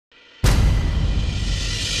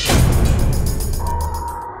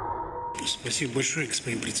Спасибо большое,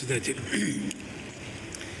 господин председатель.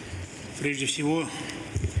 Прежде всего,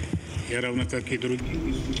 я равно как и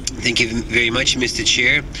другие. Thank you very much, Mr.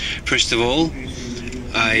 Chair. First of all,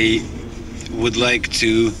 I would like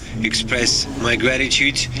to express my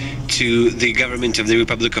gratitude to the government of the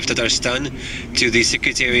Republic of Tatarstan, to the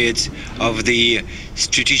Secretariat of the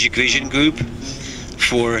Strategic Vision Group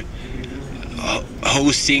for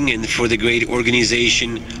hosting and for the great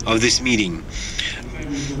organization of this meeting.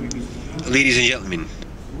 Ladies and gentlemen,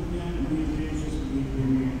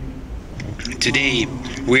 today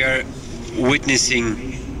we are witnessing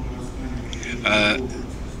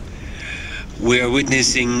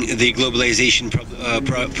the globalization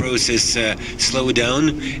process slow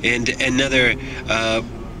down and another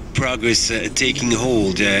progress taking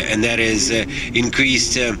hold, and that is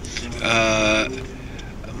increased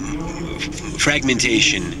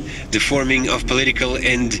fragmentation, the forming of political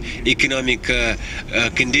and economic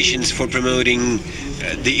conditions for promoting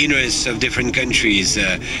the interests of different countries,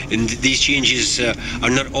 and these changes are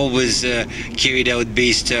not always carried out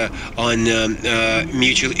based on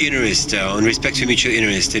mutual interest, on respect to mutual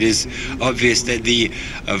interest. It is obvious that the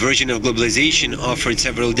version of globalization offered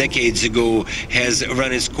several decades ago has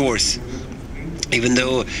run its course. Even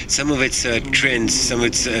though some of its trends, some of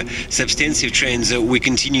its substantive trends we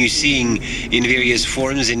continue seeing in various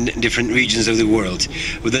forms in different regions of the world.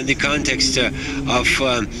 Within the context of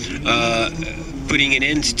putting an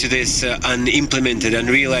end to this unimplemented,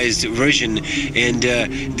 unrealized version and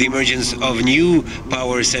the emergence of new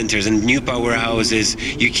power centers and new powerhouses,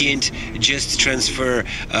 you can't just transfer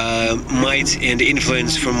might and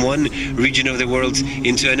influence from one region of the world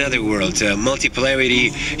into another world.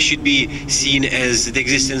 Multipolarity should be seen as the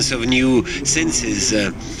existence of new senses,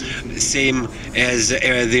 same as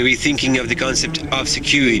the rethinking of the concept of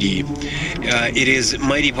security. It is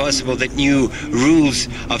mighty possible that new rules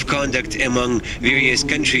of conduct among various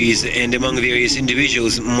countries and among various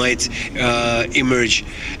individuals might emerge,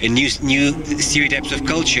 and new stereotypes of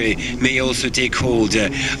culture may also take hold.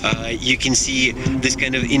 You can see this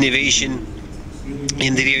kind of innovation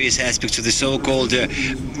in the various aspects of the so-called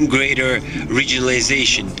greater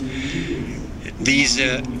regionalization. These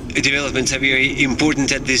developments are very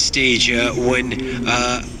important at this stage when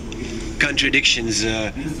contradictions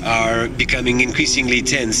are becoming increasingly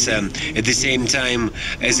tense. At the same time,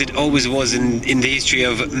 as it always was in the history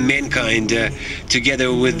of mankind,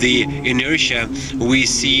 together with the inertia, we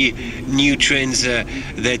see new trends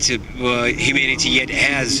that humanity yet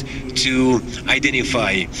has to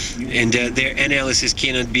identify, and their analysis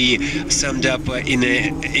cannot be summed up in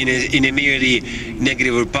a merely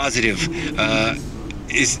negative or positive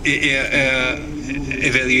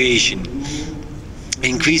evaluation.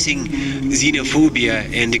 Increasing xenophobia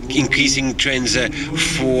and increasing trends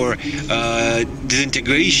for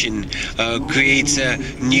disintegration creates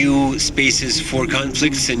new spaces for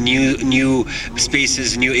conflicts and new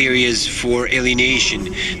spaces, new areas for alienation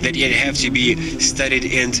that yet have to be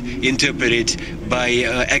studied and interpreted by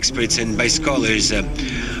experts and by scholars.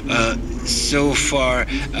 So far,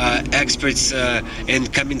 experts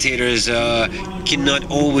and commentators cannot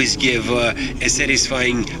always give a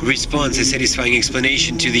satisfying response, a satisfying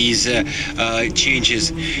explanation to these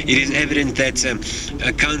changes. It is evident that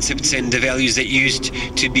concepts and the values that used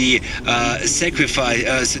to be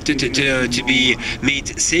sacrificed, to be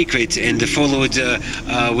made sacred and followed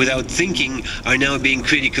without thinking, are now being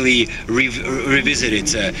critically revisited.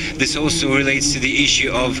 This also relates to the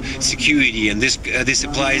issue of security, and this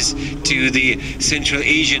applies to the Central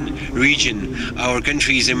Asian region. Our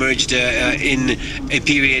countries emerged in a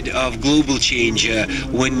period of global change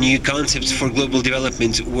when new concepts for global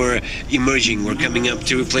development were emerging, were coming up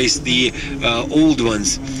to replace the old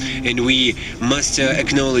ones. And we must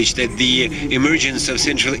acknowledge that the emergence of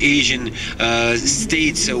Central Asian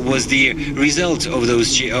states was the result of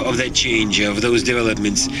that change, of those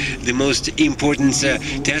developments. The most important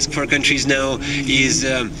task for countries now is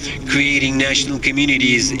creating national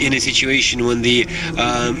communities in a situation when the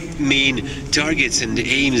main targets and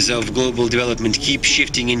aims of global development keep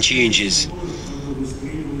shifting and changes.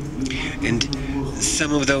 And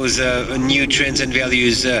some of those new trends and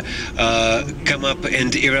values come up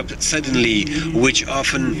and erupt suddenly, which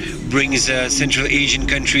often brings Central Asian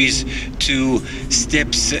countries to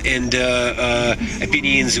steps and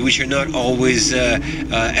opinions which are not always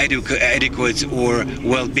adequate or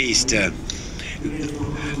well-based.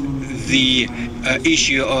 The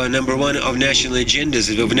issue number one of national agendas,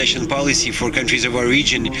 of national policy for countries of our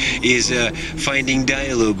region, is finding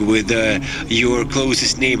dialogue with your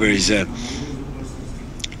closest neighbors.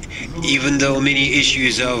 even though many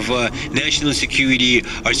issues of national security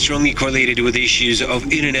are strongly correlated with issues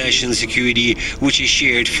of international security, which is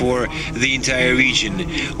shared for the entire region.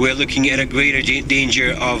 We're looking at a greater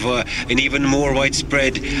danger of an even more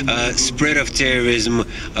widespread spread of terrorism,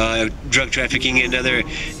 drug trafficking, and other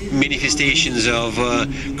manifestations of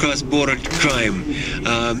cross-border crime.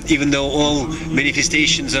 Even though all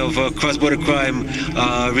manifestations of cross-border crime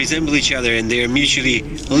resemble each other and they're mutually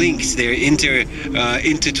linked, they're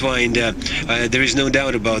intertwined, there is no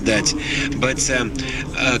doubt about that. But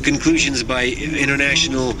conclusions by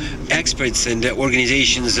international experts and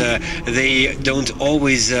organizations, they don't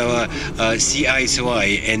always see eye to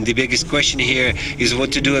eye, and the biggest question here is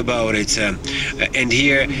what to do about it. And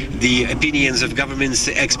here the opinions of governments,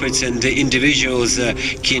 experts, and individuals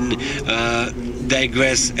can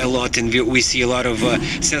digress a lot, and we see a lot of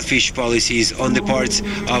selfish policies on the part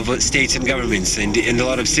of states and governments, and a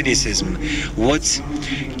lot of cynicism. What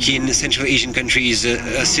can Central Asian countries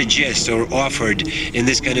suggest or offered in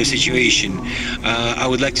this kind of situation? I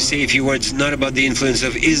would like to say a few words not about the influence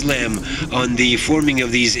of Islam on the forming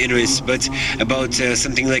of these interests, but about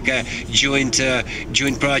something like a joint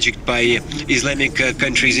project by Islamic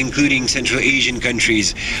countries, including Central Asian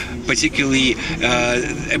countries, particularly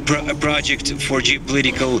a project for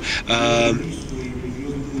geopolitical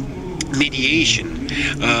mediation.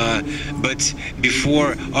 But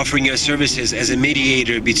before offering our services as a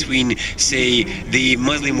mediator between, say, the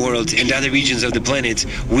Muslim world and other regions of the planet,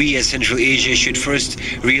 we as Central Asia should first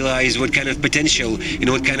realize what kind of potential and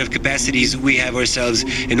what kind of capacities we have ourselves,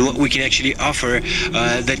 and what we can actually offer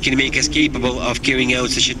that can make us capable of carrying out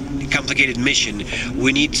such a complicated mission.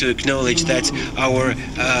 We need to acknowledge that our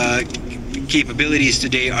capabilities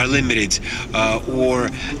today are limited, or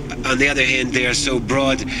on the other hand, they are so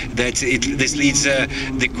broad that this leads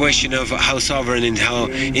the question of how sovereign and how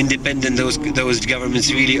independent those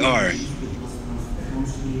governments really are.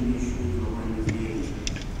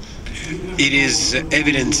 It is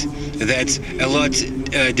evident that a lot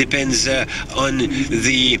depends on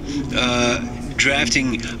the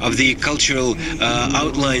drafting of the cultural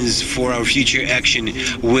outlines for our future action,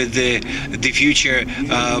 with the future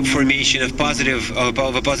formation of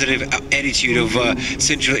a positive attitude of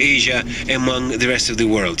Central Asia among the rest of the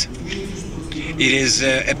world. It is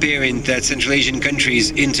apparent that Central Asian countries,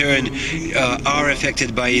 in turn, are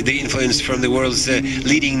affected by the influence from the world's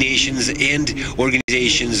leading nations and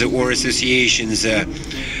organizations or associations. Their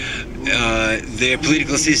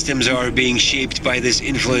political systems are being shaped by this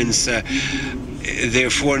influence. Their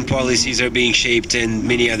foreign policies are being shaped, and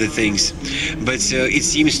many other things. But it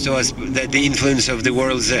seems to us that the influence of the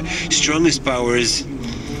world's strongest powers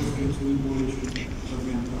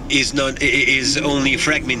is only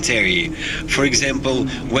fragmentary. For example,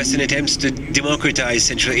 Western attempts to democratize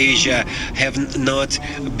Central Asia have not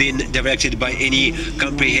been directed by any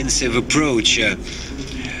comprehensive approach. And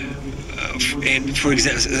for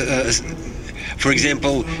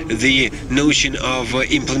example, the notion of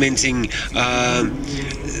implementing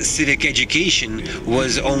civic education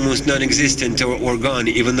was almost non-existent or gone,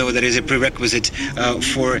 even though that is a prerequisite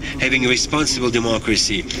for having a responsible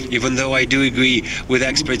democracy. Even though I do agree with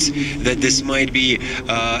experts that this might be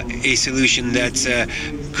a solution that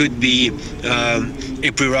could be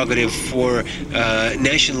a prerogative for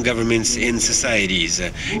national governments and societies,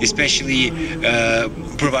 especially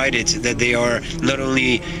provided that they are not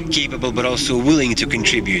only capable but also willing to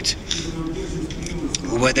contribute.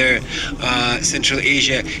 Whether Central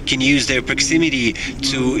Asia can use their proximity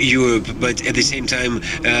to Europe, but at the same time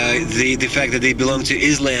the fact that they belong to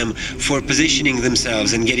Islam for positioning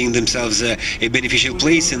themselves and getting themselves a beneficial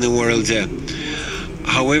place in the world.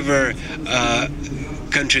 However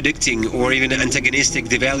contradicting or even antagonistic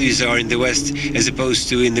the values are in the West as opposed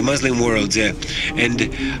to in the Muslim world,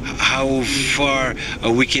 and how far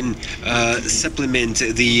we can supplement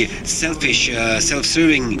the selfish,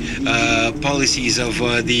 self-serving policies of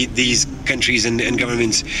these countries and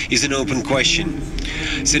governments is an open question.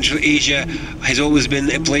 Central Asia has always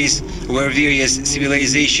been a place where various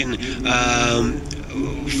civilization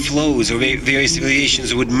flows, or various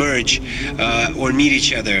civilizations would merge or meet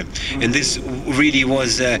each other, and this really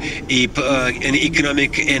was an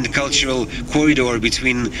economic and cultural corridor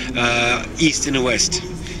between East and West.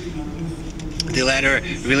 The latter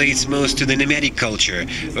relates most to the nomadic culture,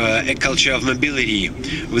 a culture of mobility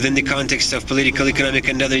within the context of political, economic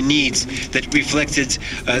and other needs that reflected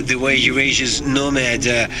the way Eurasia's nomad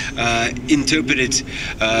interpreted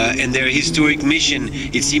and their historic mission,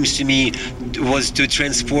 it seems to me, was to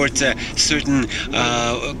transport certain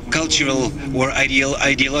cultural or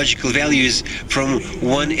ideological values from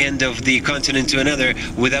one end of the continent to another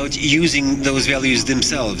without using those values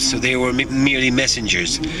themselves. So they were merely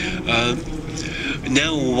messengers.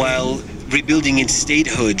 Now, while rebuilding its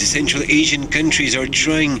statehood, Central Asian countries are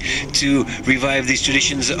trying to revive these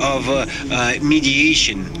traditions of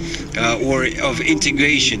mediation or of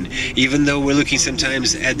integration, even though we're looking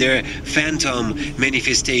sometimes at their phantom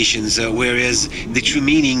manifestations, whereas the true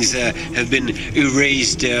meanings have been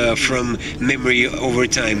erased from memory over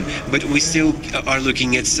time. But we still are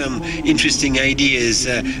looking at some interesting ideas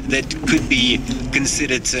that could be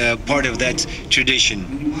considered part of that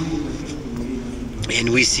tradition.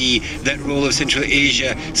 And we see that role of Central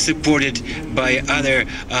Asia supported by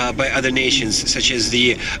other nations, such as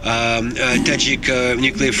the Tajik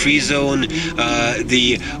nuclear-free zone,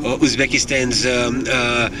 the Uzbekistan's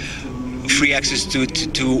free access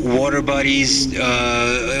to water bodies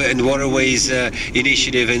and waterways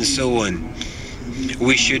initiative, and so on.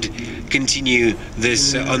 We should continue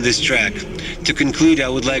this on this track. To conclude, I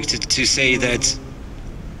would like to say that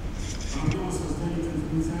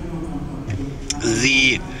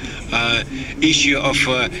the issue of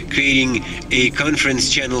creating a conference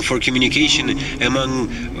channel for communication among,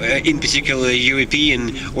 in particular,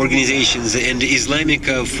 European organizations and Islamic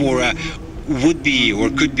fora would be or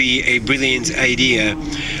could be a brilliant idea,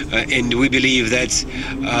 and we believe that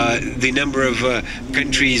the number of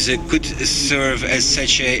countries could serve as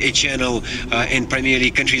such a channel, and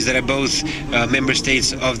primarily countries that are both member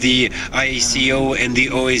states of the ICO and the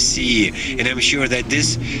OSCE. And I'm sure that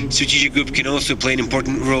this strategic group can also play an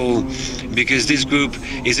important role, because this group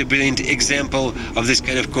is a brilliant example of this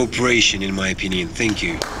kind of cooperation, in my opinion. Thank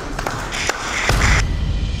you.